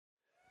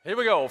Here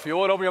we go. If you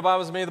would, open your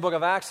Bibles with me in the book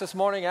of Acts this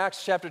morning,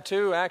 Acts chapter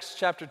 2,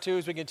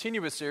 as we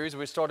continue a series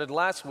we started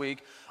last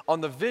week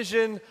on the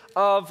vision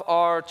of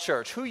our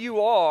church. Who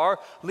you are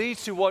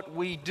leads to what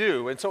we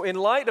do. And so in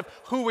light of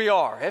who we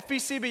are,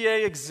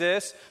 FBCBA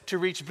exists to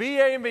reach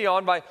BA and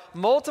beyond by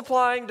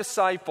multiplying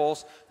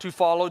disciples to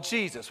follow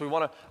Jesus. We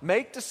want to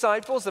make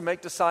disciples and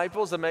make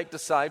disciples and make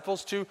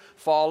disciples to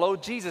follow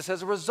Jesus.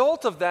 As a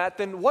result of that,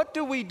 then what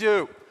do we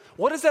do?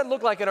 What does that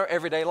look like in our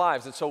everyday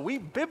lives? And so we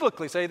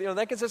biblically say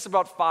that consists of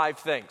about 5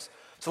 things.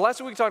 So last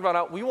week we talked about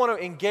how we want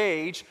to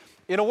engage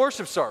in a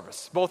worship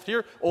service, both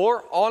here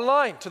or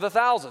online to the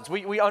thousands.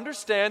 We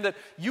understand that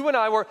you and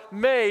I were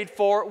made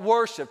for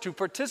worship, to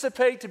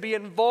participate, to be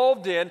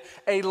involved in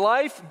a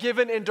life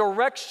given in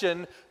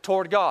direction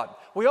toward God.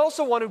 We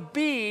also want to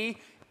be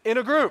in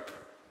a group,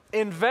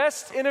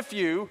 invest in a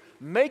few,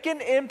 make an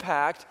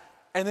impact,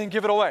 and then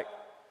give it away.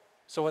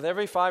 So with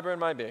every fiber in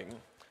my being,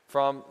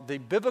 from the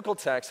biblical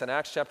text in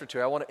Acts chapter 2,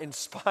 I want to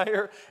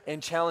inspire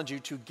and challenge you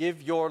to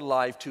give your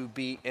life to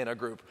be in a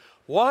group.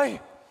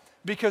 Why?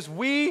 Because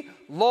we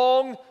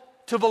long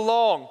to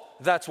belong.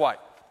 That's why.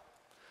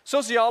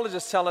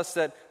 Sociologists tell us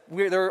that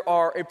there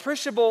are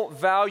appreciable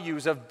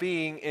values of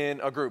being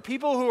in a group.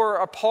 People who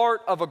are a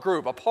part of a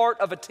group, a part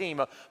of a team,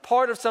 a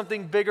part of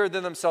something bigger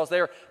than themselves, they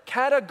are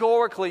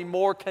categorically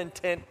more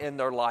content in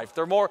their life.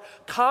 They're more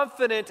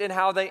confident in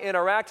how they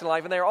interact in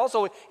life, and they are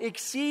also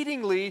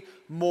exceedingly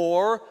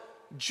more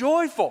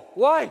joyful.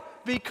 Why?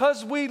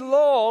 Because we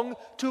long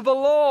to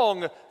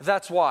belong.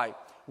 That's why.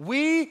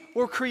 We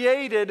were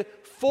created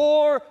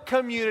for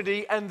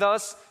community and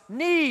thus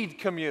need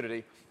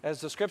community. As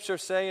the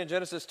scriptures say in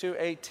Genesis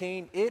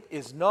 2:18, it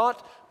is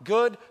not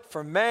good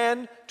for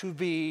man to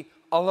be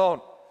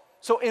alone.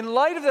 So in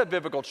light of that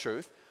biblical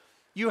truth,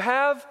 you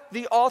have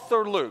the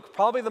author Luke,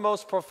 probably the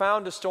most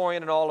profound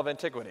historian in all of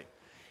antiquity,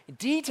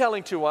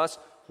 detailing to us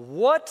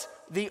what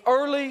the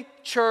early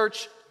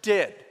church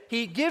did.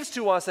 He gives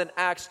to us in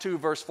Acts 2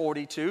 verse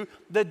 42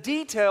 the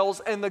details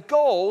and the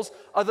goals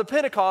of the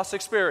Pentecost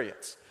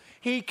experience.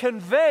 He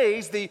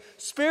conveys the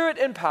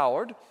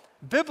Spirit-empowered,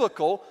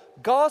 biblical,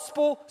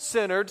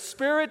 gospel-centered,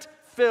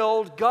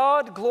 Spirit-filled,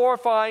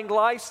 God-glorifying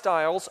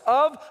lifestyles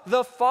of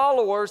the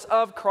followers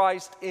of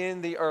Christ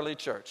in the early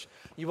church.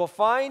 You will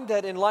find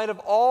that in light of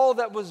all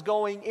that was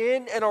going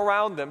in and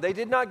around them, they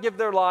did not give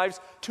their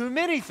lives to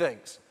many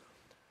things,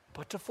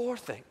 but to 4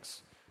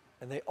 things.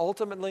 And they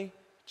ultimately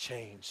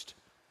changed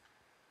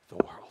the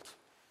world.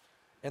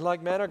 In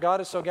like manner, God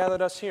has so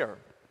gathered us here,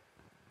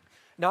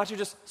 not to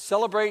just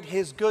celebrate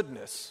His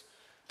goodness,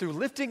 through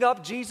lifting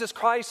up Jesus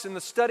Christ in the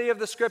study of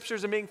the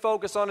Scriptures and being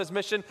focused on His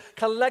mission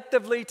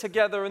collectively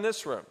together in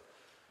this room,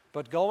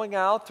 but going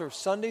out through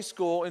Sunday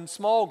school in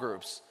small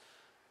groups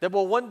that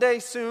will one day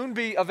soon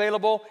be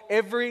available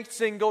every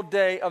single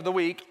day of the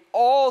week,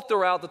 all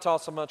throughout the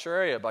Tulsa metro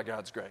area by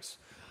God's grace.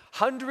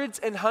 Hundreds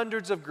and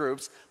hundreds of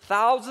groups,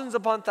 thousands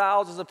upon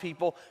thousands of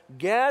people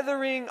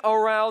gathering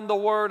around the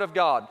Word of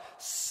God,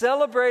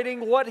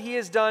 celebrating what He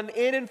has done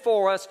in and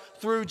for us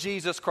through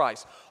Jesus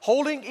Christ,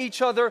 holding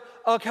each other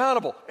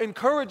accountable,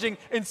 encouraging,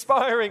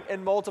 inspiring,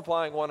 and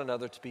multiplying one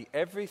another to be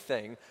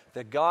everything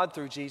that God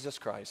through Jesus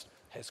Christ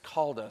has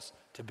called us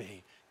to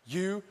be.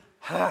 You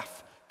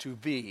have to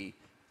be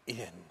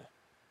in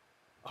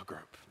a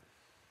group.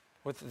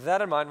 With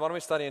that in mind, why don't we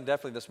study in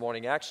depthly this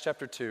morning Acts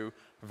chapter 2,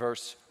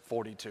 verse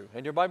 42.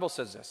 And your Bible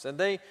says this, and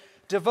they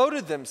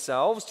devoted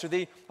themselves to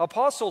the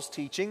apostles'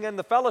 teaching and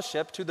the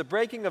fellowship, to the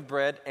breaking of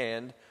bread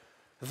and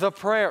the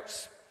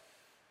prayers.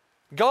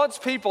 God's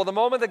people, the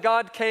moment that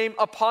God came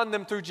upon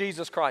them through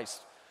Jesus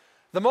Christ,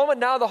 the moment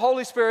now the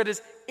Holy Spirit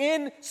is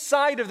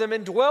inside of them,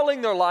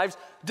 indwelling their lives,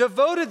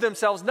 devoted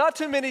themselves not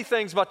to many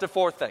things, but to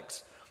 4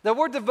 things. The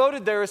word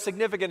devoted there is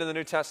significant in the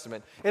New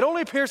Testament. It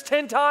only appears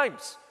 10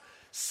 times.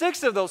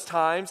 6 of those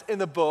times in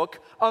the book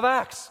of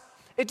Acts.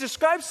 It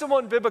describes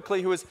someone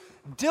biblically who is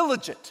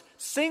diligent,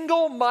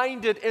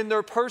 single-minded in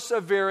their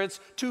perseverance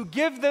to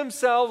give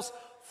themselves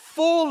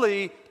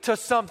fully to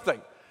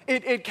something.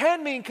 It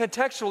can mean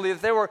contextually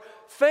that they were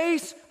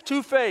face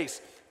to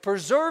face,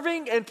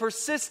 preserving and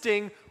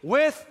persisting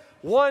with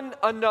one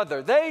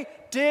another. They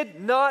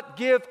did not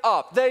give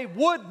up. They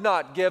would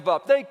not give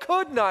up. They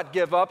could not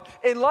give up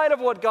in light of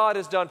what God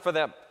has done for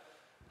them.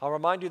 I'll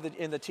remind you that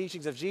in the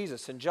teachings of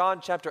Jesus, in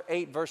John chapter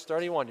 8, verse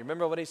 31, you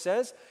remember what He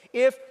says?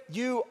 If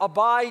you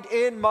abide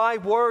in my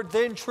word,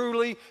 then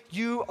truly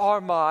you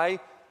are my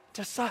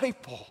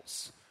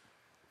disciples.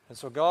 And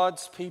so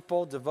God's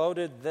people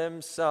devoted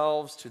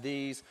themselves to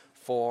these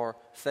 4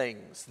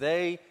 things.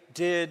 They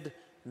did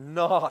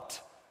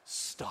not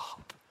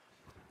stop.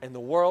 And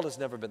the world has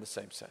never been the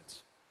same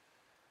since.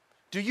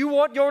 Do you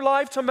want your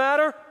life to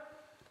matter?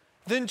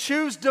 Then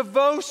choose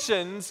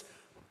devotions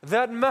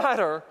that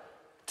matter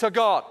to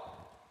God.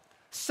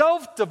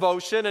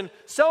 Self-devotion and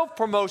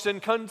self-promotion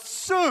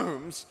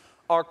consumes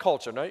our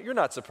culture. Now, you're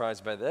not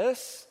surprised by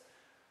this.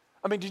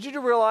 I mean, did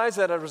you realize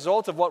that as a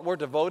result of what we're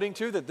devoting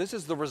to, that this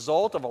is the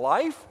result of a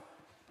life?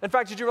 In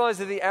fact, did you realize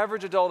that the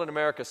average adult in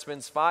America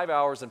spends 5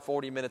 hours and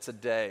 40 minutes a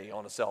day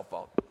on a cell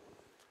phone?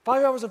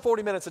 5 hours and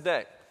 40 minutes a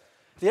day.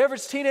 The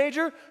average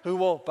teenager who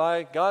will,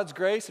 by God's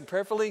grace and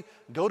prayerfully,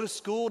 go to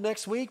school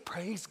next week,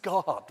 praise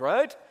God,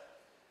 right?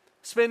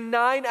 Spend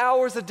 9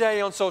 hours a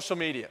day on social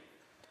media.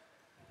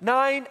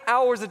 9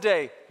 hours a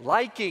day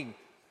liking,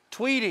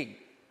 tweeting,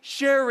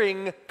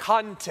 sharing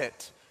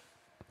content.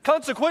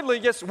 Consequently,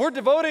 yes, we're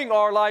devoting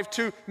our life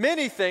to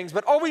many things,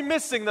 but are we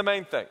missing the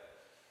main thing?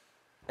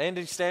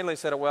 Andy Stanley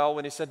said it well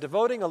when he said,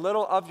 devoting a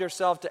little of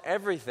yourself to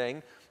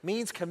everything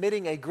means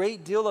committing a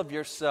great deal of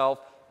yourself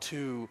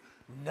to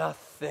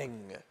nothing.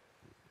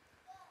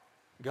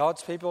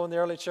 God's people in the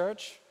early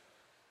church,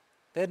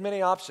 they had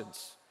many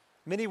options,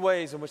 many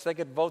ways in which they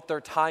could devote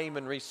their time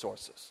and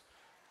resources.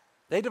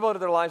 They devoted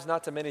their lives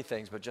not to many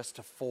things, but just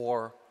to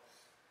 4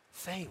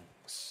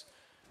 things.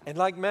 And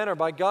like manner,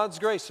 by God's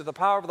grace, through the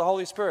power of the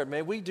Holy Spirit,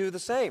 may we do the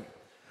same.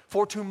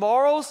 For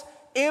tomorrow's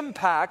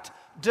impact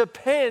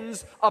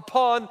depends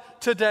upon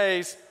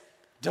today's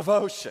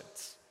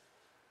devotions.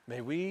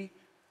 May we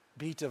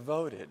be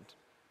devoted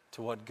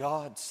to what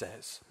God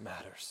says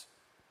matters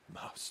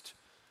most.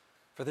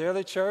 For the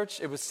early church,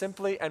 it was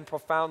simply and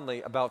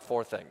profoundly about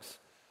 4 things: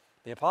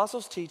 the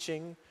apostles'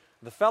 teaching,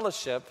 the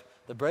fellowship,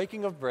 the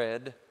breaking of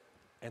bread,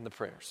 and the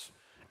prayers.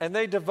 And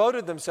they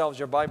devoted themselves,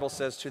 your Bible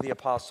says, to the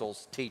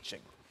apostles' teaching.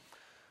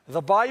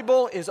 The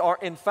Bible is our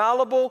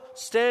infallible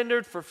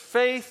standard for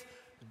faith,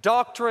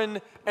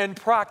 doctrine, and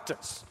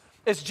practice.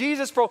 As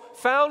Jesus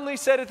profoundly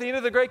said at the end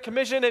of the Great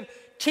Commission, and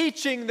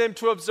teaching them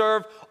to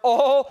observe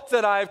all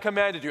that I have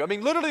commanded you. I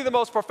mean, literally the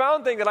most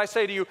profound thing that I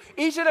say to you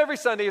each and every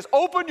Sunday is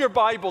open your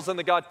Bibles and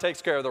that God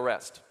takes care of the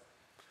rest.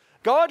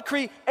 God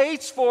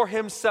creates for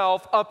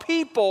himself a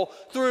people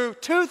through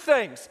 2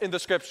 things in the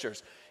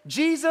Scriptures: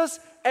 Jesus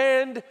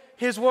and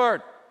his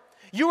Word.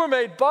 You were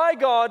made by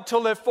God to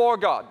live for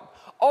God.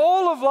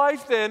 All of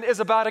life then is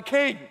about a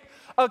king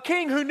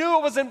who knew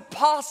it was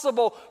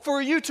impossible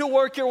for you to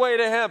work your way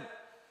to him.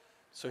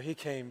 So he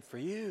came for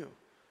you.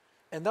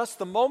 And thus,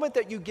 the moment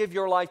that you give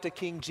your life to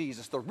King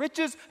Jesus, the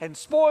riches and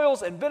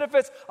spoils and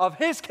benefits of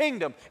his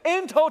kingdom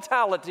in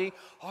totality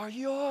are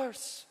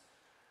yours.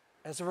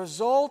 As a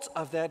result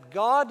of that,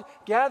 God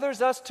gathers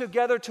us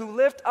together to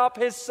lift up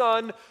his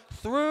Son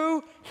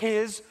through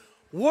his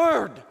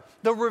Word,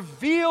 the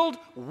revealed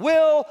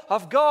will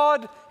of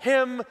God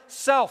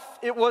himself.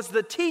 It was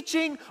the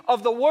teaching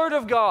of the Word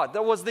of God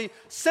that was the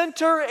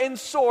center and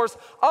source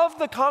of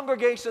the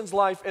congregation's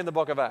life in the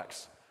book of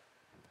Acts.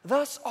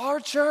 Thus, our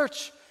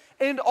church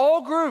and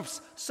all groups,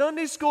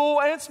 Sunday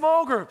school and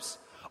small groups,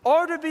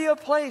 are to be a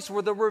place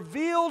where the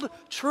revealed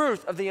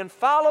truth of the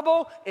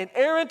infallible,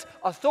 inerrant,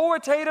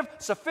 authoritative,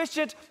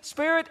 sufficient,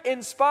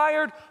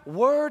 Spirit-inspired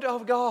Word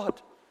of God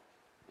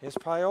is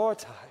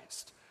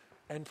prioritized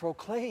and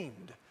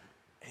proclaimed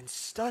and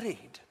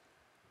studied,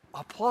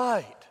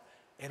 applied,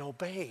 and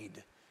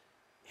obeyed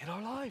in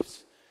our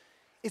lives.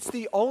 It's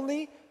the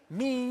only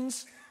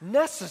means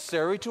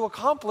necessary to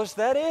accomplish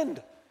that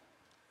end.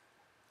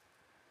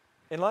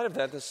 In light of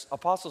that, this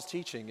apostles'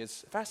 teaching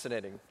is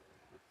fascinating.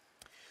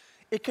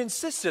 It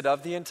consisted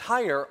of the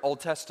entire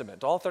Old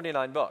Testament, all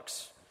 39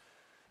 books.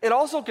 It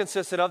also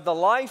consisted of the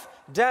life,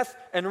 death,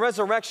 and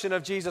resurrection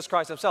of Jesus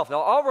Christ himself.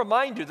 Now, I'll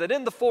remind you that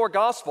in the 4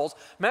 Gospels,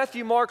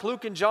 Matthew, Mark,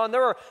 Luke, and John,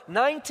 there are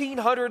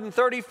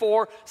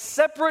 1,934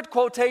 separate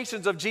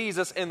quotations of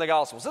Jesus in the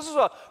Gospels. This is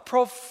a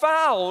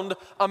profound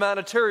amount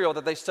of material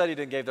that they studied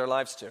and gave their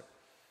lives to.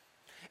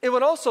 It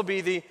would also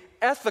be the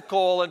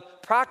ethical and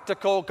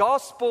practical,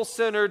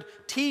 gospel-centered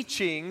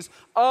teachings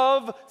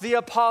of the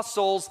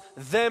apostles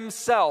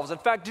themselves. In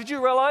fact, did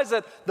you realize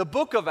that the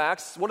book of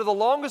Acts, one of the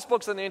longest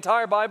books in the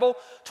entire Bible,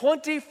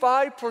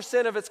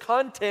 25% of its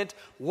content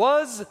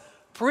was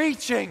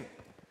preaching?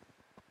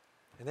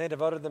 And they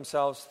devoted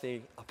themselves to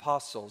the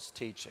apostles'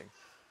 teaching.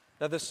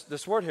 Now,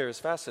 this word here is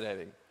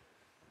fascinating.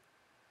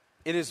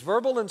 It is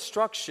verbal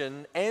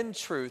instruction and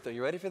truth, are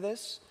you ready for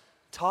this?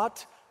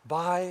 Taught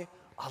by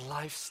a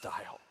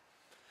lifestyle.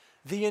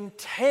 The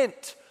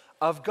intent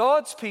of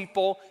God's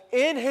people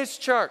in his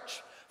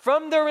church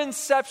from their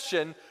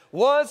inception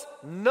was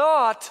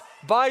not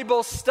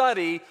Bible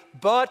study,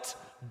 but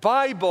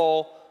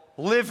Bible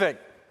living.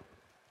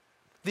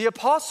 The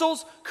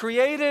apostles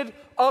created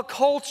a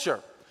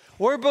culture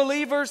where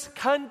believers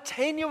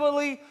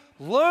continually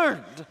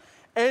learned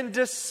and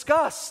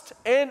discussed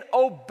and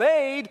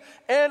obeyed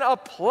and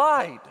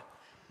applied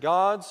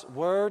God's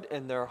word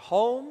in their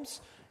homes,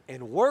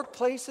 in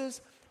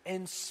workplaces,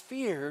 and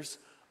spheres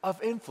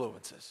of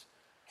influences.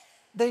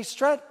 They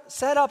set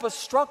up a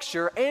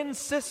structure and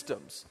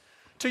systems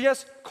to,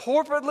 yes,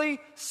 corporately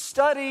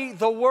study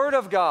the Word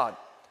of God,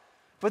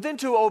 but then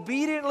to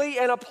obediently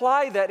and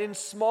apply that in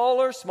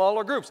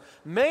smaller groups,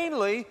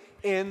 mainly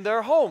in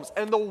their homes.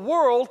 And the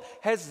world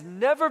has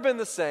never been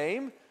the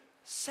same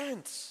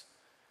since.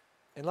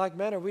 In like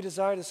manner, we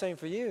desire the same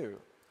for you.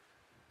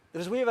 That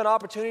as we have an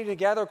opportunity to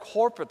gather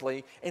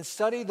corporately and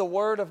study the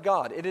Word of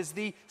God, it is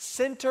the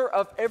center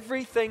of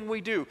everything we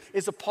do,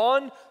 is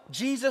upon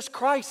Jesus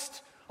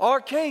Christ,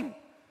 our King.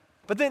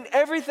 But then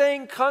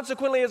everything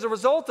consequently as a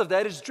result of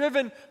that is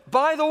driven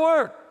by the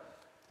Word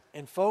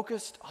and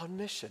focused on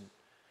mission.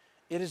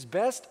 it is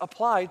best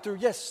applied through,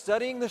 yes,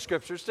 studying the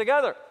Scriptures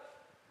together.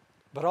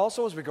 But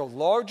also as we go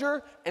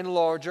larger and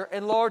larger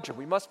and larger.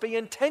 We must be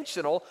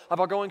intentional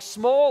about going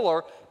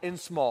smaller and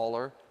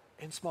smaller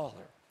and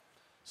smaller.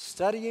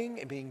 Studying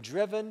and being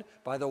driven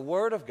by the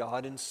Word of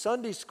God in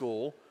Sunday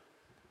school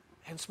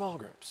and small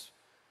groups.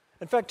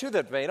 In fact, to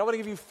that vein, I want to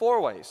give you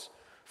 4 ways.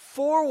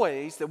 4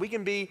 ways that we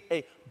can be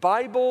a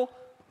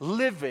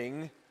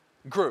Bible-living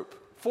group.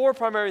 4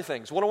 primary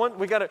things. 1,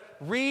 we got to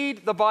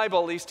read the Bible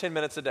at least 10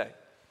 minutes a day.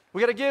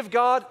 We got to give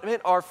God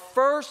our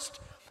first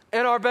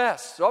and our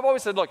best. So I've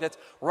always said, look, that's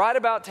right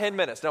about 10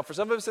 minutes. Now, for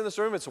some of us in this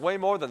room, it's way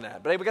more than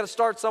that. But hey, we got to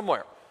start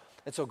somewhere.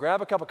 And so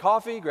grab a cup of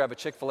coffee, grab a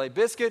Chick-fil-A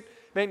biscuit.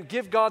 Man,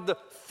 give God the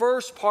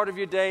first part of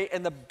your day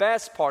and the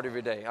best part of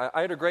your day.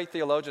 I heard a great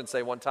theologian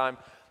say one time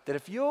that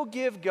if you'll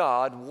give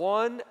God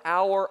 1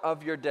 hour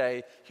of your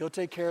day, He'll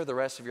take care of the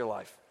rest of your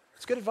life.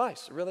 It's good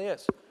advice. It really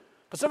is.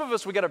 But some of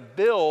us, we got to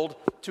build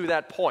to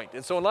that point.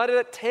 And so in light of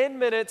that, 10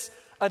 minutes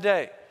a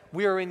day,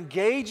 we are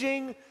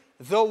engaging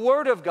the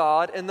Word of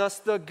God and thus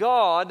the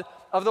God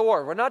of the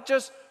Word. We're not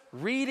just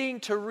reading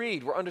to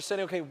read. We're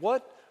understanding, okay,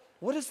 what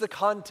is the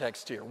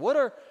context here? What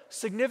are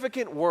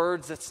significant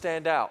words that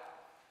stand out?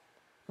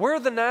 Where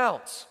are the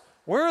nouns?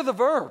 Where are the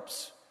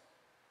verbs?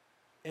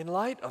 In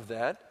light of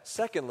that,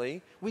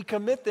 secondly, we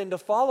commit then to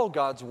follow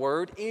God's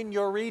Word in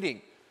your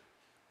reading.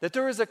 That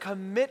there is a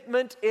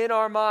commitment in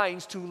our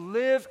minds to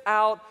live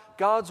out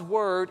God's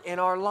Word in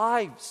our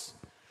lives.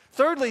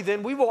 Thirdly,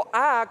 then, we will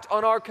act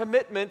on our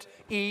commitment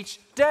each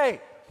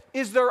day.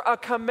 Is there a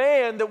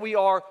command that we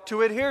are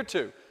to adhere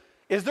to?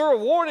 Is there a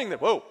warning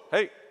that, whoa,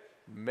 hey,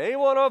 may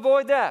want to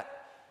avoid that?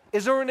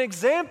 Is there an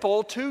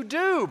example to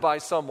do by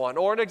someone?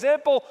 Or an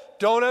example,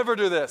 don't ever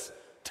do this.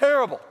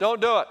 Terrible,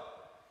 don't do it.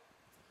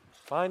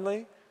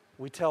 Finally,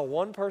 we tell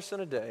one person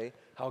a day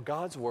how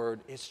God's Word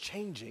is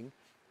changing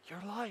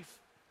your life.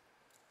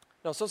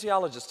 Now,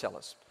 sociologists tell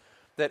us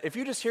that if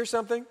you just hear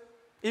something,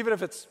 even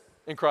if it's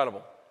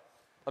incredible,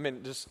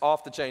 just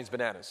off the chains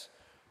bananas,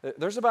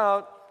 there's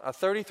about a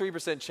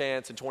 33%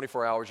 chance in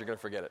 24 hours you're going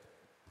to forget it.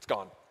 It's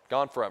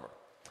gone forever.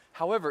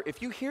 However,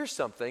 if you hear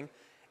something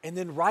and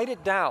then write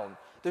it down,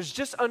 there's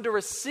just under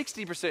a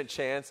 60%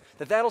 chance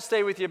that that'll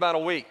stay with you about a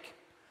week.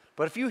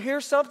 But if you hear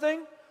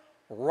something,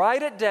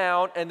 write it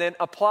down and then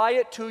apply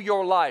it to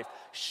your life.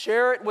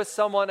 Share it with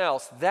someone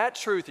else. That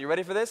truth, you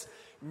ready for this?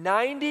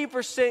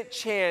 90%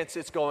 chance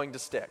it's going to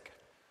stick.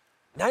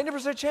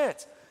 90%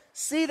 chance.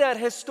 See that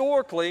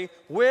historically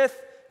with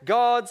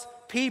God's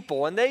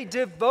people. And they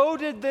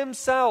devoted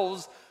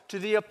themselves to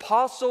the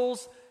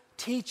apostles'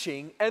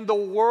 teaching, and the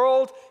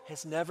world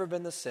has never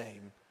been the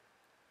same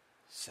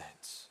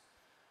since.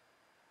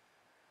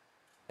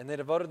 And they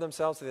devoted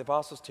themselves to the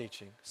apostles'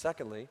 teaching.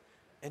 Secondly,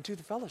 and to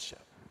the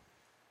fellowship.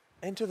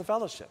 And to the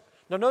fellowship.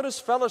 Now notice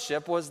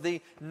fellowship was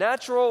the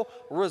natural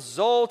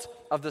result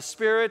of the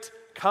Spirit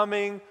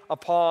coming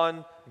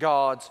upon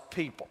God's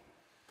people.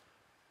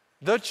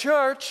 The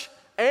church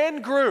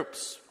and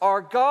groups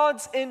are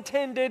God's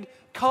intended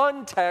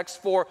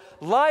context for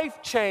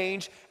life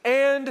change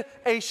and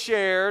a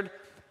shared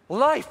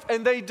life.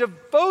 And they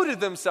devoted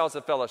themselves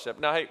to fellowship.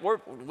 Now, hey,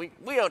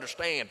 we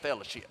understand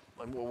fellowship.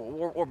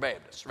 We're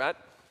Baptists, right?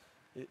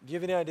 Do you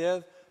have any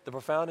idea the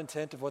profound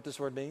intent of what this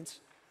word means?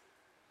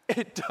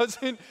 It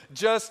doesn't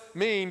just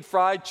mean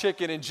fried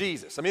chicken and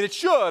Jesus. It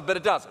should, but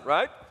it doesn't,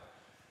 right?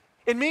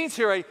 It means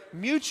here a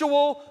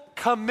mutual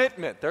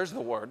commitment, there's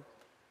the word,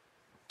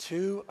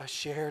 to a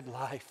shared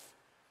life.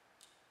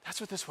 That's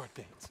what this word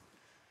means.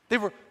 They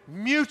were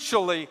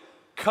mutually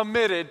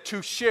committed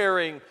to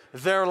sharing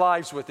their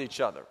lives with each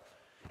other.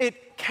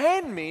 It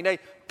can mean a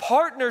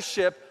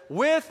partnership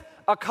with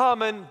a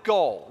common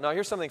goal. Now,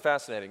 here's something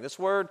fascinating. This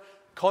word,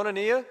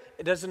 koinonia,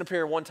 it doesn't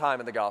appear one time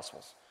in the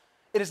Gospels.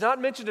 It is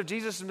not mentioned of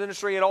Jesus'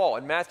 ministry at all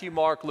in Matthew,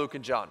 Mark, Luke,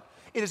 and John.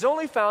 It is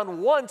only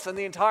found once in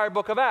the entire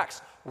book of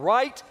Acts,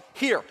 right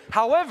here.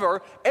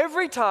 However,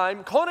 every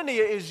time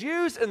koinonia is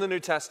used in the New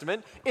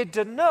Testament, it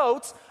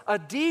denotes a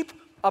deep,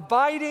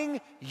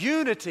 abiding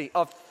unity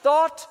of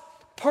thought,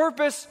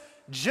 purpose,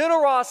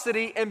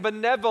 generosity, and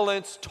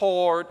benevolence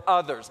toward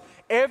others.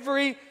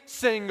 Every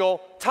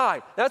single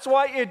time. That's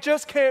why it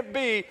just can't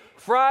be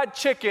fried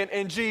chicken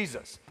and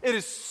Jesus. It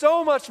is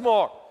so much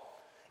more.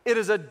 It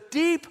is a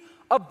deep,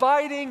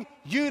 abiding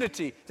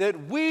unity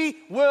that we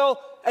will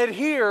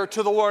adhere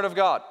to the Word of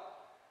God.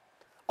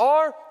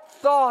 Our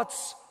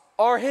thoughts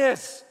are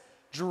His,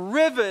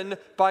 driven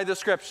by the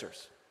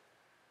Scriptures.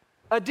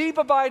 A deep,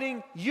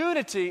 abiding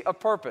unity of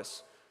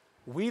purpose.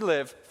 We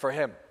live for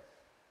Him.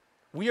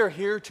 We are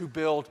here to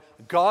build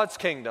God's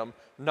kingdom,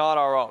 not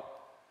our own.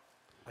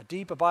 A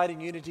deep,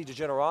 abiding unity to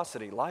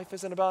generosity. Life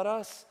isn't about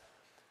us.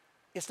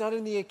 It's not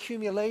in the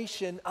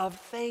accumulation of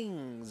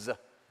things,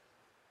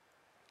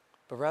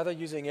 but rather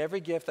using every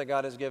gift that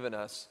God has given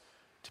us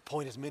to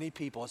point as many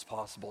people as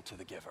possible to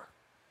the giver.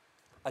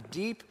 A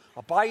deep,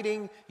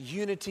 abiding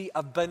unity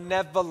of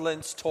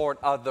benevolence toward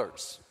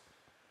others,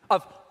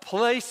 of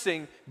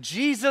placing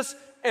Jesus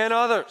and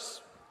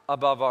others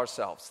above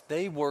ourselves.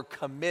 They were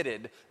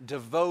committed,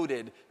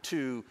 devoted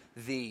to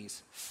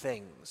these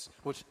things,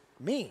 which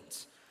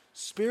means.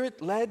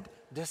 Spirit-led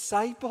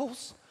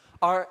disciples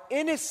are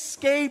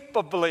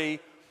inescapably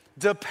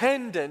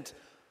dependent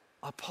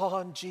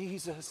upon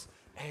Jesus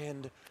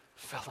and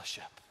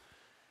fellowship.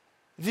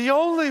 The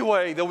only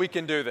way that we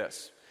can do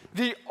this,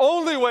 the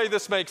only way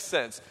this makes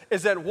sense,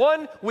 is that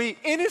one, we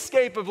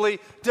inescapably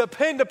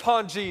depend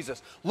upon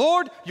Jesus.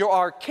 Lord, you're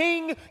our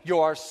King,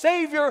 you're our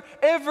Savior,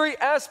 every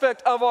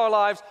aspect of our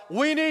lives,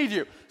 we need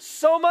you.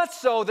 So much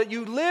so that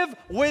you live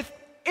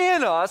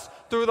within us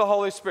through the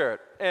Holy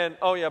Spirit. And,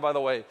 oh yeah, by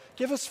the way,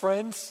 give us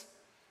friends.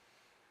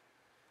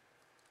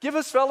 Give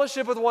us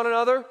fellowship with one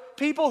another.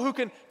 People who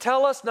can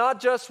tell us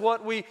not just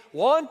what we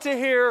want to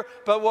hear,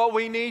 but what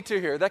we need to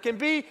hear. That can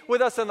be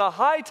with us in the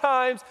high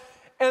times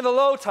and the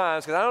low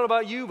times. Because I don't know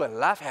about you, but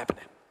life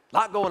happening. A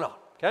lot going on,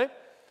 okay?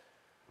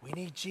 We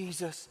need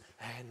Jesus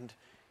and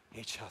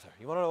each other.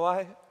 You want to know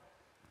why?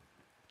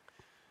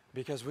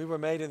 Because we were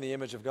made in the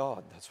image of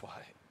God. That's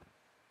why.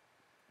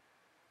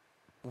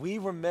 We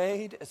were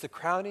made as the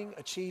crowning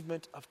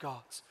achievement of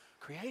God's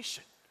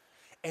creation.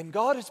 And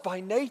God is by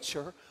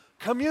nature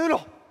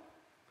communal.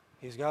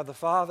 He's God the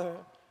Father,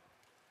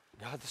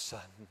 God the Son,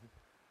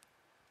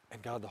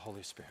 and God the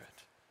Holy Spirit.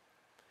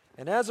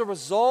 And as a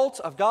result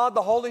of God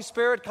the Holy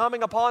Spirit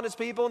coming upon His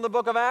people in the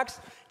book of Acts,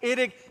 it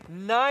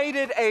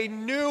ignited a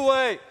new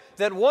way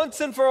that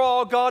once and for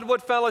all God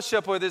would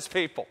fellowship with His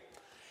people.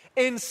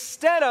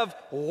 Instead of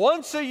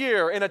once a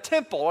year in a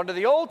temple under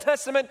the Old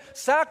Testament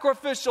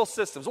sacrificial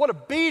systems, what a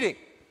beating.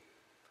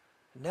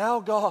 Now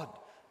God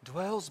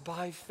dwells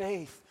by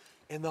faith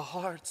in the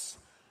hearts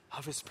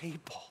of His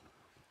people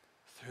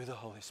through the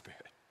Holy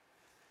Spirit.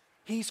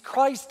 He's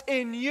Christ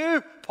in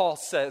you, Paul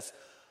says,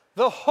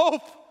 the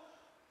hope,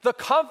 the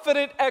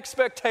confident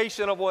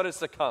expectation of what is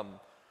to come,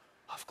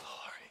 of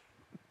glory.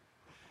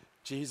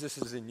 Jesus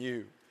is in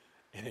you,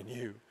 and in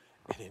you,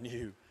 and in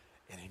you,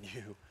 and in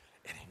you,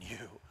 and in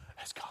you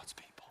as God's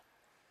people.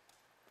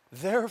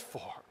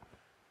 Therefore,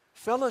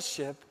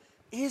 fellowship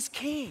is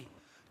key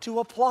to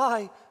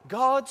apply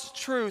God's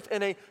truth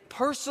in a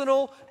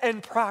personal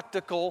and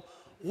practical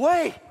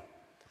way.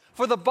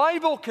 For the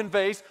Bible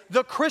conveys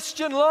the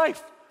Christian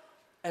life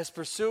as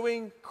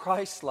pursuing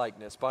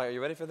Christ-likeness by, are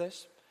you ready for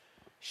this?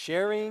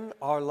 Sharing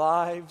our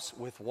lives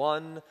with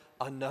one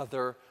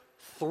another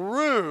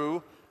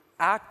through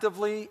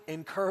actively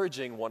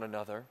encouraging one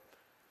another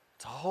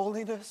to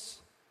holiness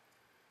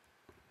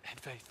and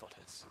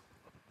faithfulness.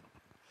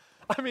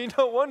 I mean,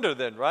 no wonder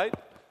then, right?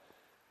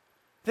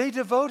 They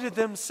devoted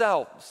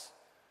themselves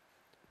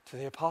to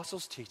the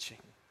apostles' teaching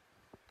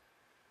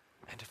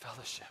and to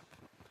fellowship.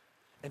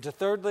 And to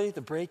thirdly,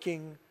 the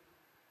breaking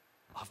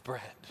of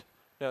bread.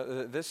 Now,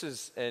 this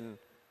is an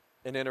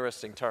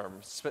interesting term,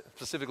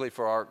 specifically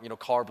for our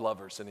carb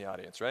lovers in the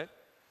audience, right?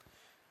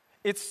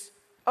 It's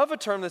of a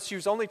term that's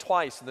used only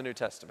twice in the New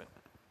Testament.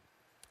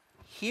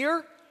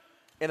 Here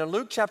and in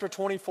Luke chapter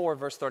 24,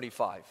 verse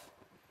 35.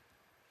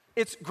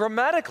 It's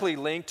grammatically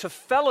linked to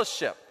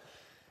fellowship.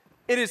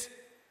 It is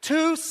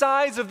two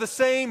sides of the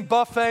same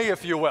buffet,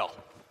 if you will.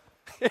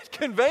 It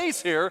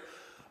conveys here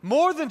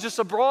more than just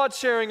a broad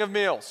sharing of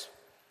meals,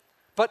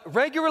 but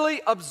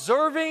regularly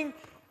observing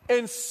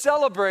and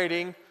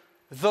celebrating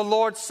the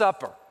Lord's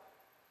Supper.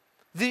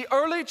 The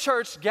early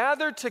church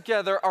gathered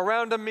together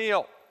around a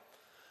meal,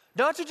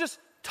 not to just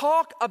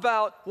talk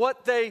about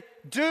what they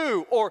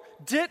do or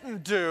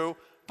didn't do,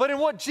 but in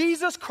what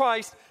Jesus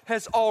Christ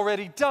has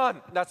already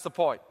done. That's the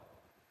point.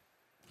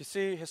 You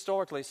see,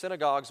 historically,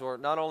 synagogues were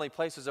not only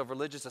places of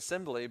religious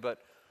assembly, but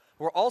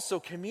were also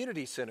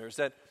community centers,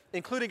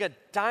 including a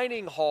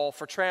dining hall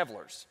for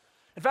travelers.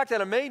 In fact,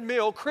 at a main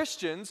meal,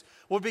 Christians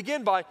would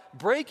begin by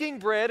breaking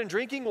bread and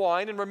drinking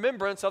wine in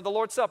remembrance of the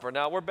Lord's Supper.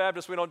 Now, we're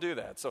Baptists, we don't do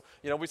that. So,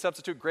 we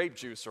substitute grape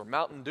juice or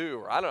Mountain Dew,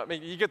 or I don't know.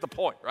 You get the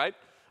point, right?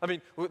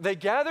 They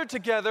gathered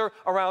together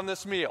around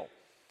this meal.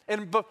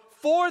 And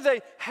before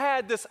they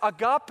had this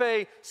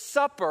agape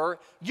supper,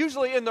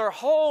 usually in their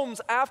homes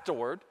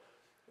afterward,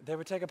 they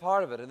would take a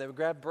part of it and they would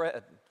grab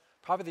bread,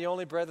 probably the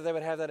only bread that they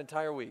would have that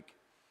entire week.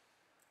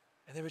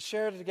 And they would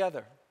share it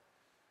together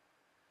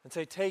and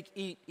say, "Take,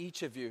 eat,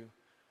 each of you,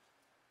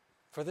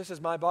 for this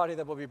is my body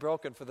that will be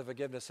broken for the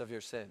forgiveness of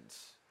your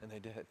sins." And they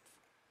did.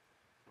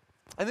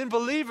 And then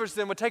believers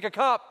then would take a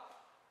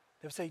cup.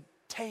 They would say,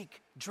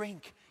 "Take,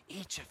 drink,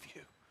 each of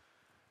you.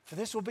 For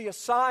this will be a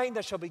sign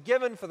that shall be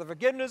given for the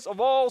forgiveness of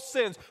all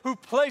sins, who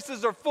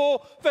places their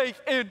full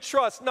faith and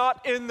trust,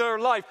 not in their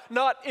life,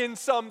 not in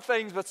some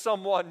things, but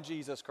someone,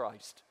 Jesus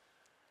Christ."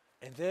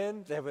 And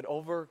then they would,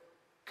 over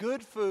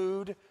good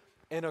food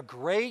and a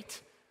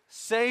great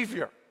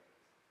Savior,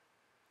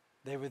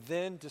 they would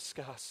then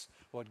discuss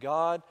what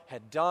God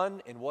had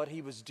done and what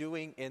He was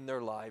doing in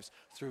their lives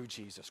through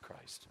Jesus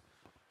Christ.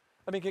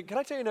 Can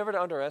I tell you never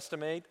to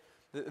underestimate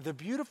the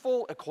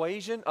beautiful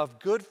equation of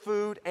good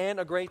food and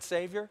a great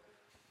Savior?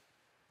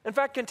 In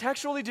fact,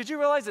 contextually, did you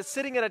realize that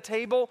sitting at a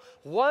table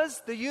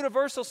was the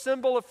universal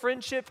symbol of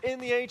friendship in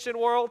the ancient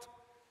world?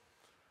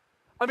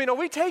 Are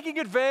we taking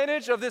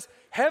advantage of this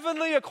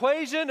heavenly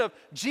equation of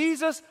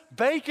Jesus,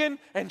 bacon,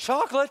 and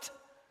chocolate?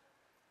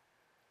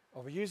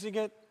 Are we using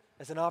it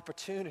as an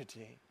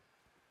opportunity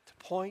to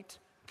point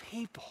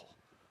people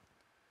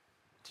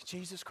to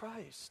Jesus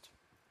Christ.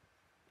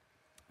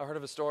 I heard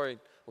of a story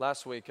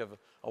last week of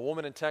a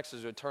woman in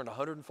Texas who had turned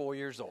 104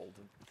 years old.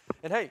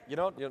 And hey,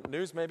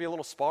 news may be a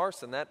little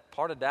sparse in that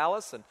part of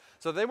Dallas. And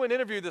so they went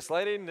and interviewed this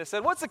lady and they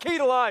said, "What's the key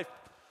to life?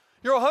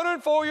 You're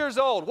 104 years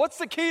old. What's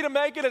the key to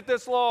making it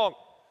this long?"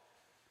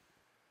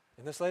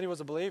 And this lady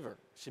was a believer.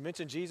 She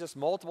mentioned Jesus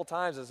multiple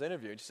times in this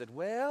interview. And she said,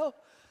 "Well,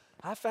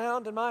 I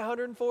found in my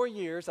 104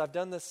 years, I've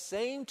done the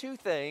same two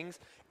things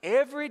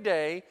every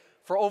day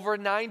for over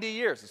 90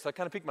 years. And so that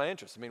kind of piqued my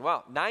interest. I mean,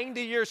 wow,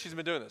 90 years she's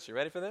been doing this. You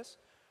ready for this?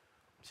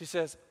 She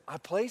says, "I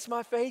place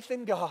my faith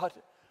in God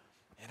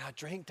and I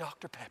drink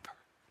Dr. Pepper."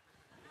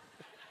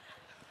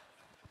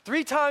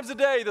 3 times a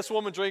day, this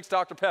woman drinks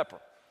Dr.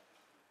 Pepper.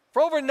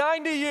 For over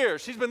 90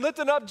 years, she's been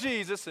lifting up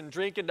Jesus and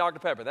drinking Dr.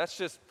 Pepper. That's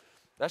just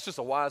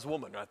a wise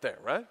woman right there,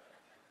 right?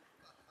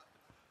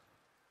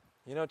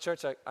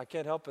 Church, I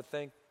can't help but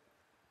think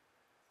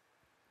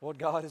what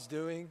God is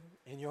doing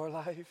in your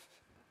life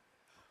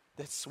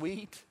that's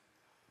sweet,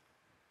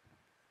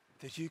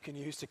 that you can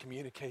use to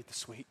communicate the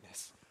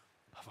sweetness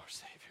of our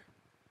Savior.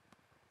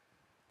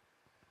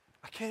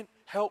 I can't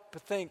help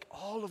but think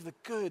all of the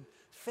good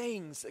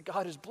things that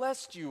God has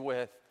blessed you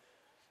with,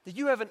 that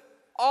you have an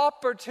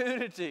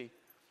opportunity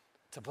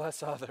to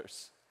bless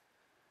others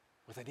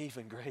with an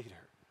even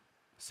greater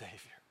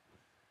Savior.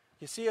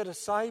 You see, a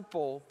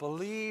disciple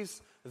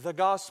believes the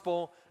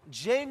gospel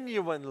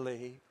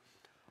genuinely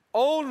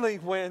only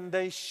when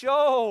they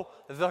show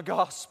the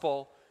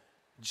gospel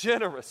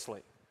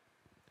generously.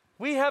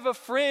 We have a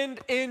friend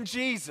in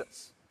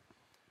Jesus,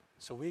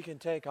 so we can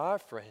take our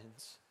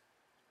friends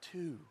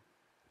to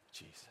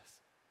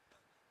Jesus.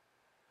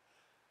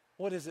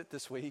 What is it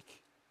this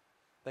week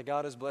that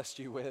God has blessed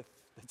you with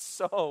that's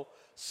so,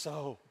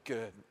 so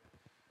good,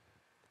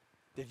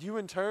 that you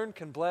in turn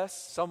can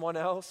bless someone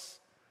else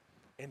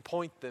and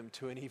point them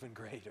to an even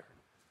greater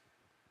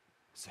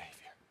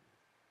Savior?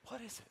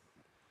 What is it?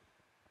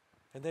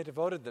 And they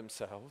devoted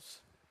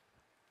themselves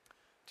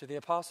to the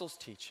apostles'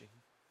 teaching,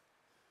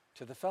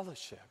 to the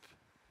fellowship,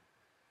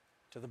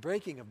 to the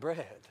breaking of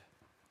bread,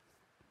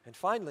 and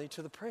finally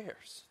to the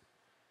prayers.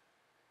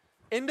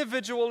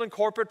 Individual and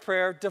corporate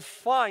prayer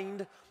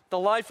defined the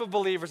life of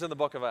believers in the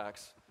book of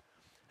Acts.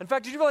 In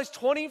fact, did you realize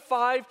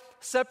 25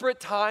 separate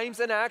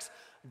times in Acts,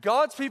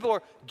 God's people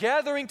are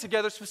gathering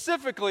together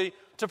specifically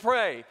to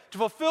pray, to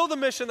fulfill the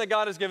mission that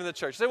God has given the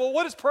church? You say, well,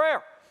 what is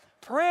prayer?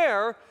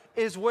 Prayer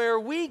is where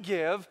we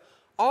give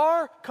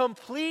our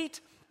complete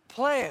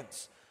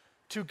plans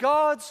to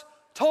God's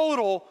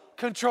total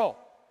control.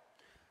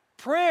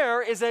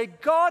 Prayer is a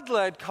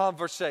God-led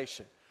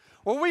conversation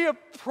where we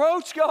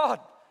approach God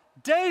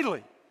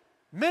daily,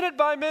 minute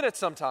by minute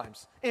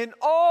sometimes, in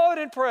awe and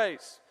in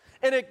praise,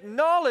 and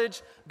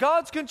acknowledge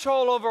God's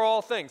control over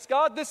all things.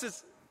 God, this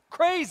is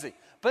crazy,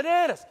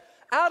 bananas,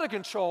 out of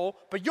control,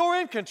 but you're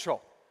in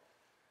control.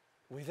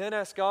 We then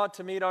ask God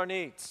to meet our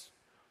needs,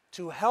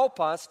 to help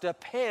us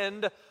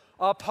depend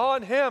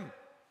upon Him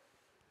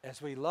as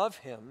we love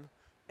Him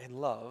and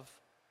love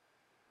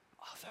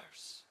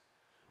others.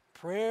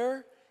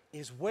 Prayer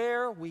is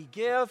where we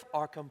give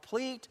our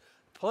complete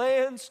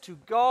plans to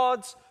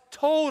God's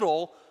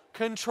total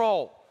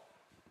control.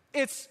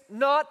 It's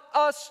not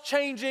us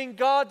changing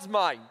God's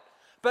mind,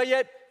 but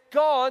yet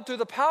God, through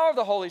the power of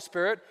the Holy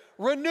Spirit,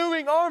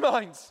 renewing our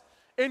minds,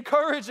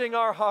 encouraging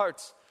our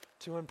hearts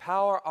to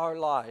empower our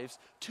lives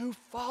to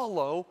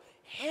follow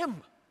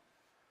Him.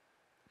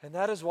 And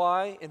that is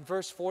why in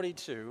verse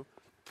 42,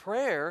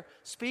 prayer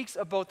speaks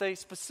of both a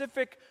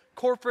specific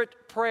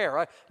corporate prayer,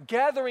 a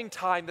gathering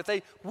time that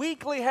they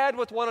weekly had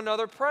with one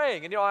another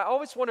praying. And I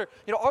always wonder,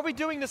 are we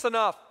doing this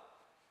enough?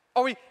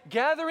 Are we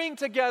gathering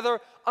together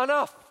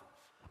enough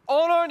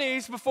on our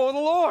knees before the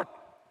Lord?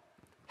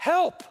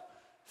 Help!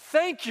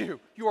 Thank you.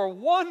 You are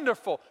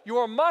wonderful. You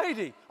are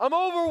mighty. I'm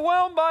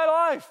overwhelmed by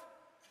life,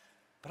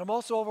 but I'm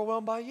also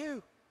overwhelmed by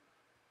you.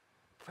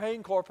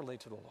 Praying corporately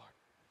to the Lord.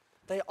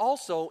 They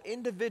also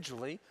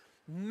individually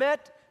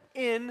met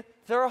in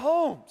their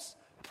homes,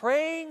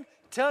 praying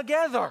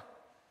together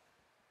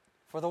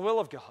for the will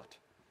of God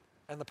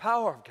and the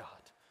power of God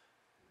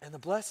and the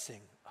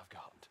blessing of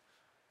God.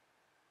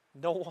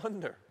 No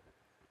wonder.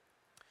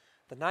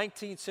 The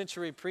 19th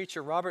century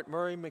preacher Robert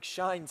Murray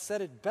McShine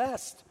said it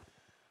best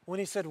when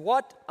he said,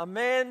 "What a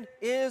man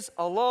is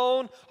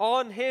alone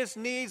on his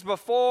knees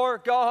before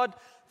God,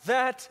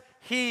 that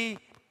he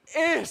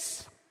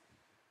is."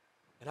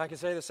 And I can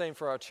say the same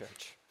for our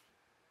church.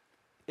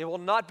 It will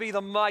not be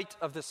the might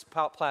of this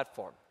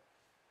platform.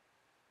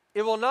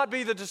 It will not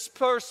be the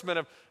disbursement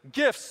of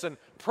gifts and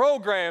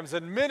programs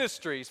and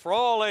ministries for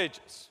all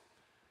ages.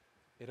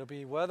 It'll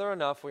be whether or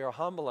not we are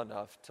humble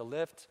enough to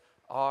lift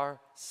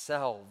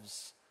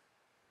ourselves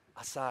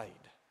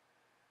aside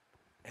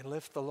and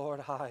lift the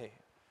Lord high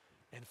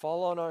and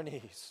fall on our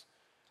knees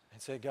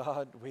and say,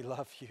 "God, we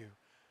love you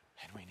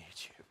and we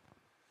need you."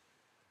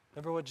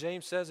 Remember what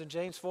James says in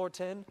James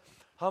 4:10?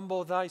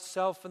 "Humble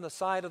thyself in the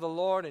sight of the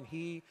Lord, and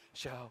He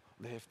shall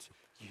lift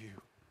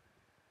you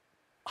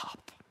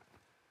up."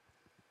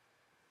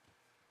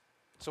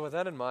 So with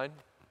that in mind,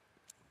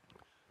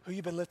 who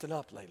you been lifting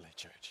up lately,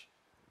 church?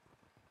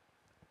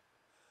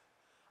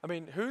 I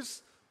mean,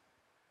 whose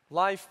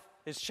life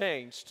is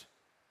changed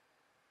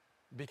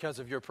because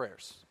of your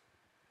prayers?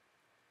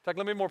 In fact,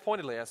 let me more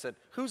pointedly, I said,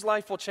 whose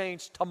life will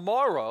change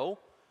tomorrow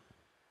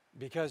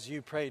because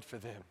you prayed for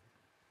them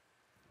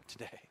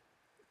today?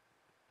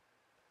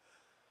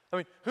 I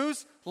mean,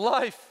 whose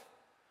life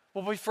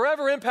will be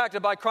forever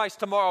impacted by Christ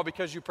tomorrow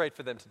because you prayed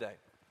for them today?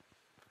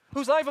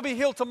 Whose life will be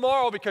healed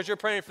tomorrow because you're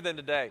praying for them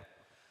today?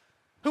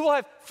 Who will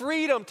have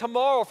freedom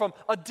tomorrow from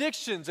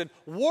addictions and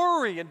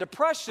worry and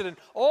depression and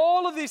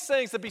all of these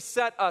things that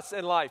beset us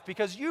in life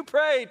because you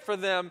prayed for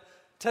them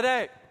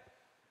today?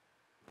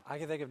 I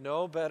can think of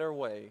no better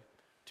way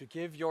to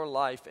give your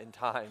life and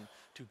time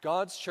to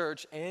God's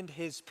church and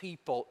His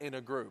people in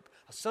a group,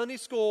 a Sunday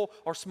school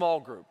or small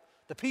group.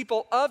 The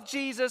people of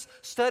Jesus,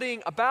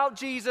 studying about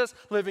Jesus,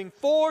 living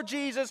for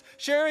Jesus,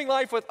 sharing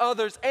life with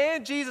others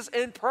and Jesus,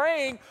 and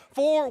praying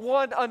for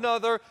one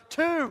another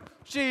to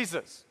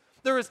Jesus.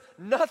 There is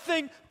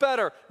nothing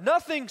better,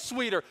 nothing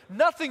sweeter,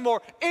 nothing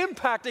more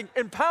impacting,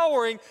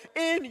 empowering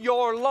in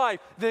your life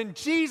than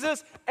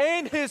Jesus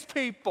and His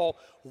people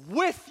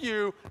with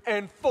you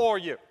and for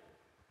you.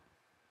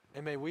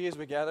 And may we, as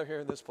we gather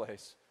here in this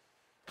place,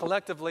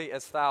 collectively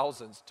as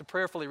thousands, to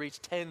prayerfully reach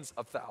tens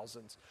of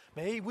thousands,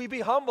 may we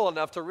be humble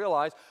enough to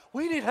realize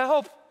we need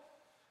help.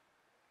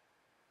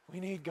 We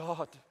need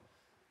God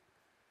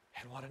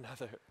and one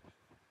another.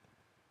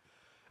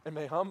 And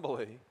may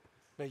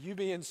you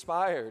be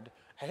inspired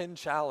and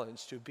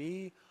challenged to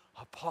be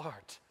a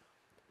part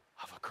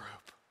of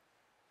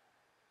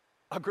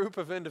a group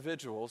of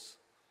individuals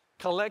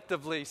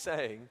collectively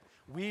saying,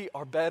 we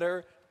are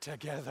better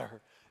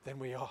together than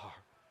we are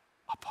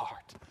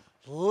apart.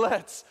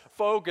 Let's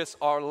focus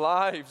our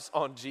lives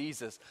on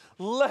Jesus.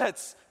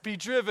 Let's be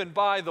driven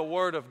by the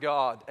Word of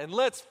God. And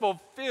let's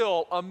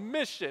fulfill a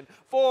mission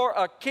for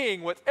a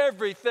king with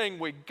everything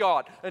we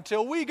got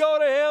until we go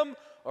to Him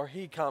or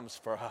He comes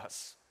for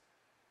us.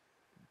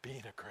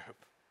 Being a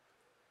group.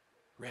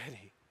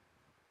 Ready,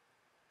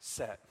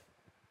 set,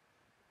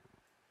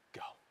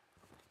 go.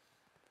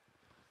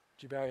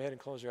 Would you bow your head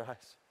and close your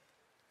eyes?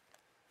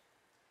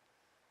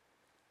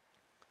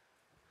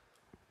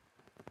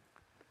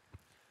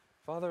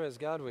 Father, as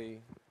God, we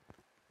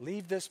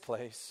leave this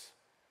place,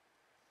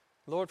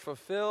 Lord,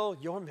 fulfill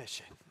your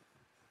mission.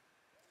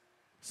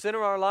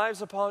 Center our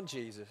lives upon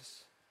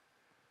Jesus.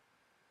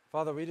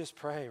 Father, we just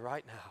pray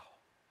right now,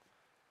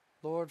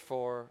 Lord,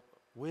 for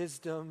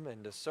wisdom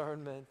and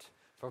discernment,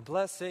 for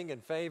blessing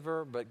and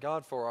favor, but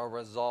God, for our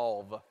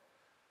resolve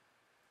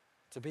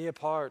to be a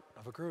part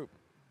of a group,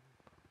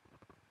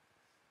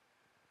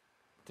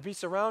 to be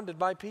surrounded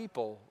by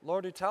people,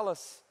 Lord, who tell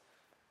us,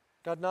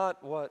 God,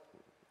 not what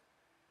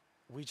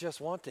we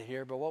just want to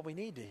hear, but what we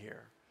need to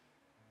hear.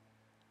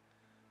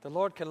 The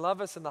Lord can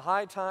love us in the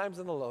high times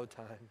and the low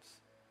times.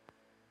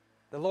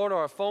 The Lord,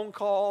 or a phone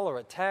call or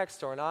a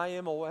text or an I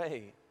am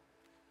away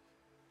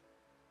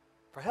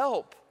for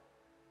help.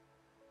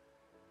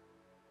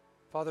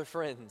 Father,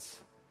 friends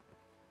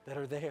that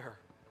are there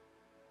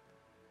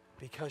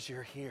because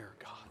you're here,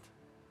 God.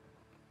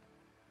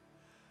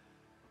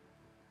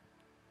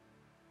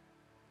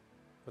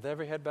 With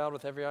every head bowed,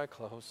 with every eye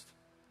closed,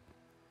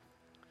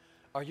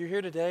 are you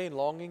here today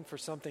longing for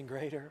something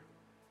greater?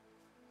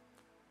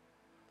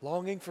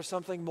 Longing for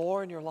something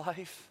more in your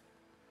life?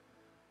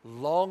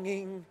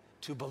 Longing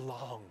to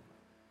belong?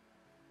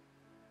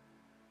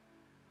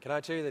 Can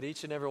I tell you that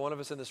each and every one of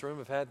us in this room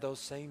have had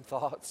those same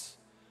thoughts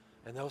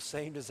and those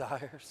same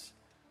desires?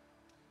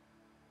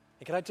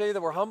 And can I tell you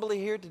that we're humbly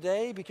here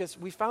today because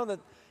we found that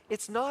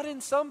it's not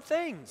in some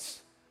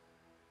things.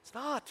 It's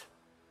not.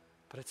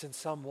 But it's in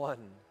someone,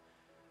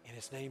 and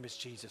His name is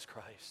Jesus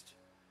Christ.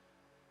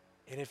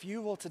 And if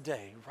you will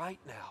today, right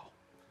now,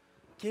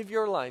 give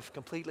your life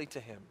completely to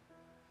Him,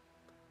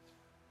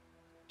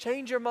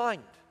 change your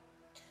mind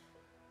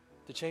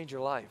to change your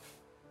life.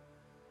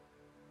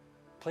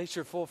 Place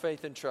your full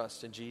faith and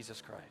trust in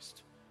Jesus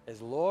Christ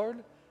as Lord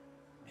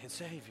and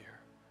Savior.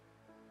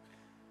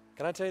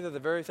 Can I tell you that the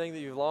very thing that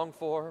you long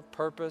for,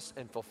 purpose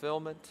and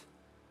fulfillment,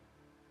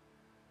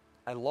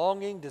 a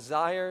longing,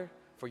 desire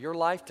for your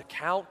life to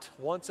count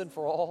once and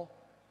for all,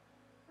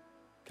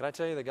 can I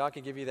tell you that God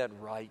can give you that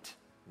right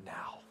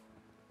now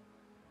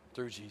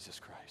through Jesus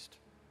Christ?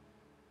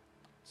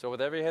 So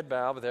with every head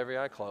bowed, with every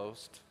eye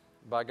closed,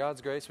 by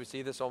God's grace, we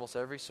see this almost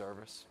every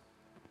service.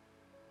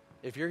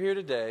 If you're here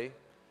today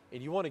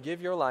and you want to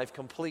give your life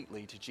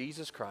completely to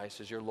Jesus Christ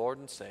as your Lord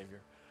and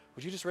Savior,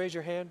 would you just raise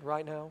your hand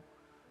right now?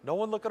 No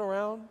one looking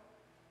around.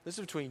 This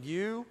is between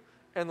you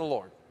and the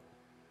Lord.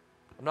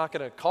 I'm not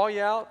going to call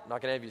you out. I'm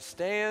not going to have you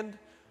stand.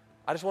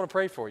 I just want to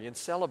pray for you and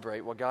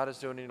celebrate what God is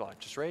doing in your life.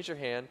 Just raise your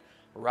hand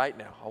right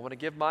now. I want to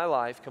give my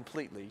life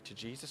completely to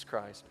Jesus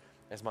Christ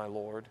as my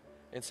Lord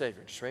and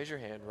Savior. Just raise your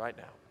hand right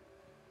now.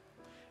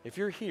 If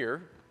you're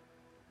here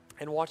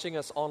and watching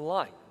us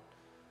online,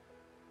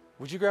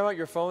 would you grab out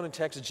your phone and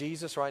text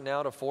Jesus right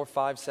now to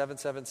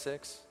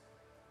 45776?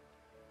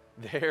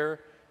 There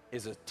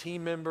is a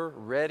team member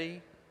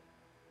ready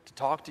to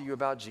talk to you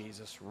about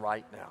Jesus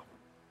right now.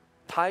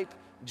 Type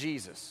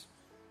Jesus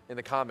in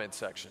the comment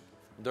section.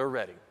 They're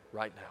ready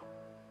right now.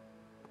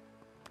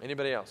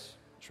 Anybody else?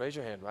 Just raise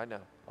your hand right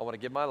now. I want to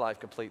give my life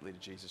completely to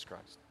Jesus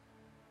Christ.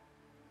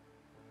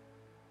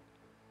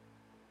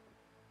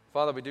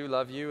 Father, we do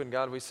love you, and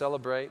God, we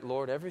celebrate,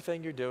 Lord,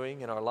 everything you're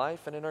doing in our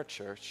life and in our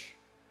church.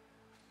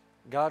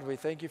 God, we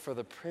thank you for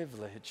the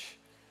privilege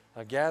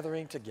of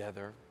gathering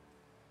together,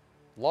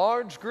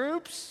 large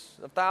groups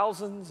of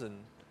thousands, and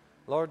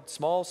Lord,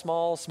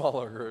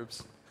 smaller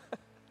groups,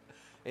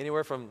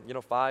 anywhere from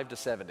 5 to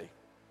 70.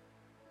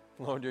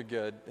 Lord, you're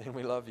good, and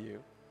we love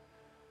you.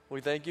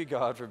 We thank you,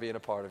 God, for being a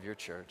part of your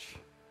church.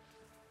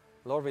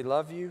 Lord, we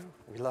love you,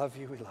 we love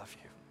you, we love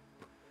you.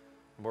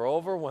 We're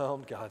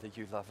overwhelmed, God, that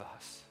you love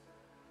us.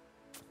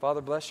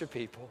 Father, bless your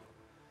people.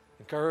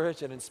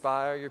 Encourage and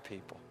inspire your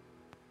people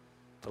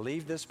to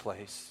leave this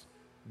place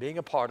being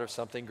a part of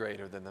something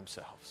greater than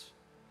themselves.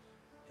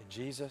 In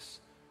Jesus'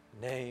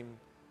 name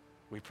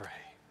we pray.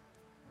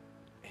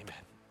 Amen.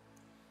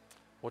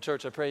 Well,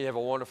 church, I pray you have a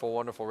wonderful,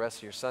 wonderful rest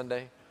of your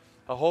Sunday.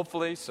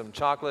 Hopefully some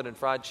chocolate and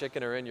fried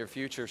chicken are in your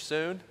future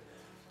soon.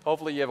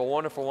 Hopefully you have a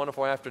wonderful,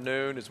 wonderful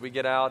afternoon as we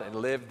get out and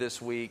live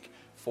this week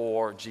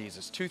for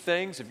Jesus. 2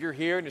 things. If you're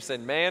here and you're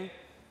saying, man,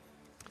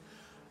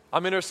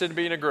 I'm interested in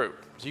being a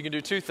group. So you can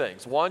do 2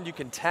 things. One, you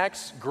can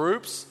text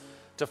groups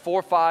to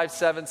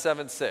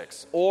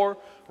 45776. Or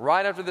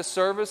right after this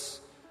service,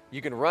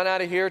 you can run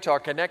out of here to our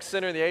Connect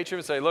Center in the atrium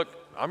and say, look,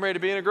 I'm ready to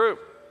be in a group.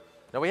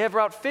 Now, we have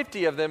about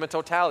 50 of them in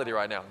totality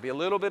right now. It'll be a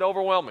little bit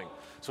overwhelming.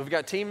 So we've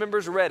got team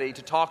members ready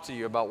to talk to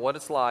you about what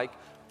it's like,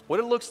 what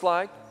it looks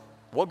like,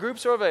 what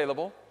groups are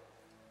available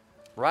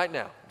right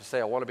now. Just say,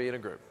 I want to be in a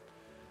group.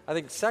 I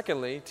think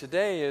secondly,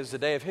 today is a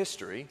day of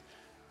history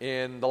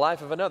in the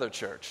life of another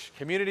church,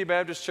 Community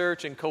Baptist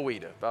Church in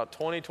Coweta, about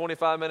 20,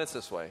 25 minutes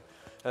this way.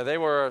 They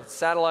were a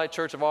satellite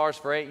church of ours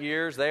for 8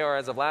 years. They are,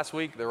 as of last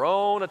week, their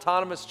own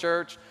autonomous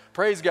church.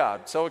 Praise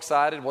God. So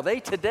excited. Well,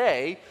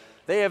 today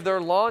have their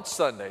launch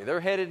Sunday.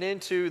 They're headed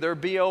into their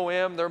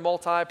BOM, their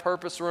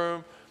multi-purpose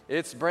room.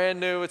 It's brand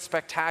new. It's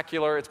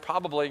spectacular. It's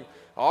probably,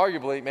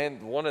 arguably,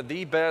 man, one of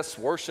the best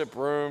worship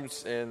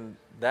rooms in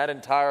that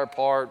entire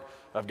part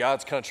of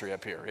God's country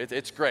up here.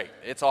 It's great.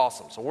 It's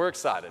awesome. So we're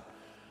excited.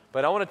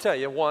 But I want to tell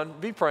you, one,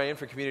 be praying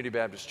for Community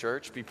Baptist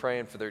Church. Be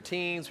praying for their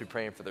teams. Be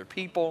praying for their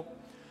people.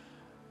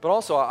 But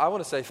also, I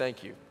want to say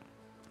thank you.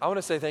 I want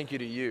to say thank you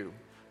to you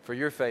for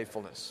your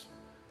faithfulness.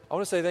 I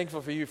want to say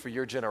thankful for you for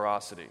your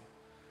generosity.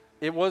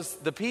 It was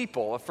the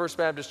people of First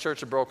Baptist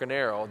Church of Broken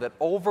Arrow that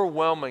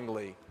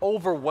overwhelmingly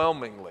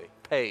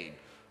paid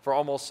for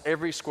almost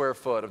every square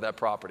foot of that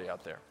property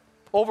out there.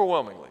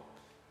 Overwhelmingly.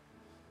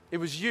 It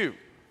was you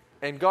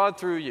and God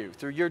through you,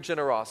 through your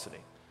generosity.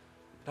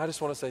 And I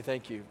just want to say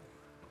thank you.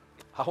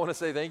 I want to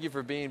say thank you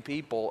for being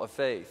people of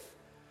faith,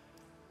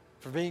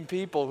 for being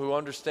people who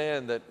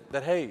understand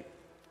that hey,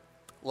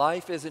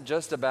 life isn't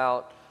just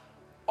about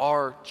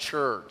our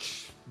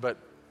church, but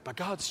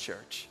God's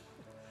church.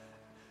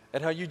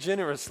 And how you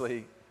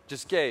generously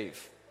just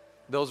gave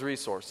those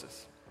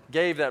resources,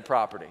 gave that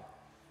property,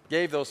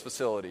 gave those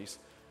facilities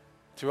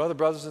to other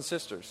brothers and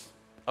sisters,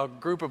 a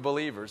group of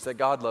believers that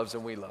God loves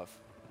and we love.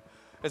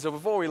 And so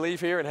before we leave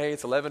here, and hey,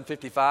 it's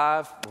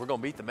 11:55, we're going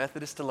to beat the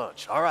Methodists to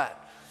lunch. All right.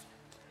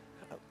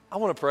 I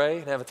want to pray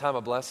and have a time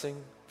of blessing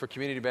for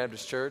Community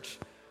Baptist Church,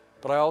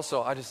 but I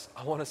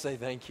want to say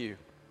thank you.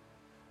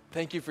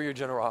 Thank you for your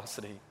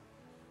generosity.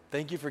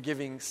 Thank you for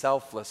giving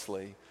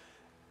selflessly.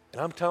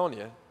 And I'm telling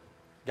you,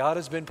 God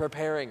has been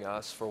preparing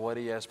us for what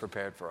he has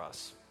prepared for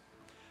us.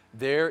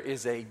 There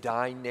is a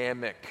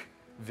dynamic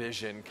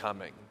vision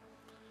coming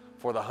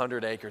for the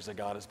 100 acres that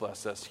God has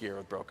blessed us here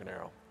with Broken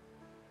Arrow.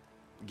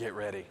 Get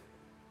ready.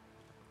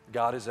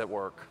 God is at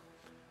work.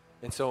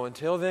 And so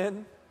until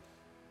then,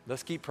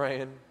 let's keep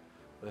praying.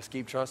 Let's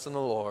keep trusting the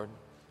Lord.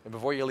 And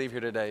before you leave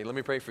here today, let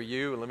me pray for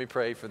you and let me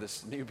pray for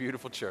this new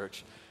beautiful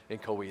church in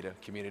Coweta,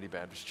 Community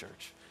Baptist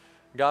Church.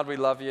 God, we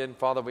love you, and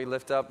Father, we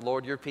lift up,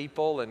 Lord, your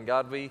people, and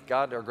God, we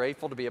are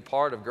grateful to be a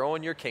part of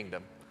growing your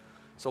kingdom.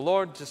 So,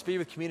 Lord, just be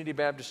with Community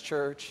Baptist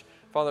Church.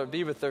 Father,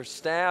 be with their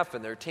staff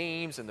and their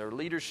teams and their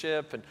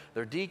leadership and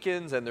their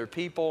deacons and their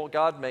people.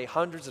 God, may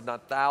hundreds, if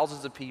not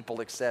thousands of people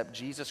accept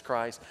Jesus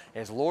Christ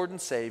as Lord and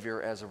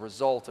Savior as a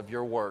result of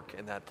your work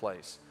in that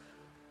place.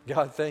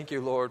 God, thank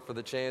you, Lord, for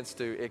the chance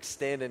to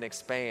extend and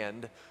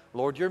expand,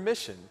 Lord, your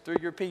mission through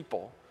your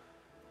people.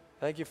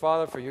 Thank you,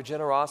 Father, for your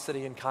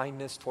generosity and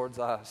kindness towards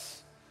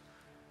us.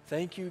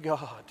 Thank you,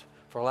 God,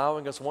 for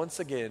allowing us once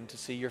again to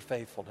see your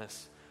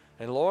faithfulness.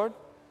 And Lord,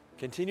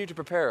 continue to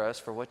prepare us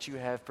for what you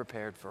have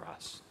prepared for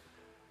us.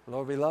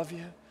 Lord, we love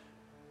you.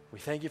 We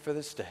thank you for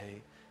this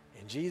day.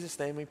 In Jesus'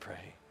 name we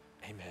pray.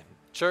 Amen.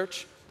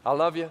 Church, I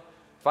love you.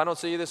 If I don't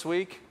see you this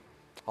week,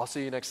 I'll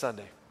see you next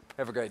Sunday.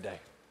 Have a great day.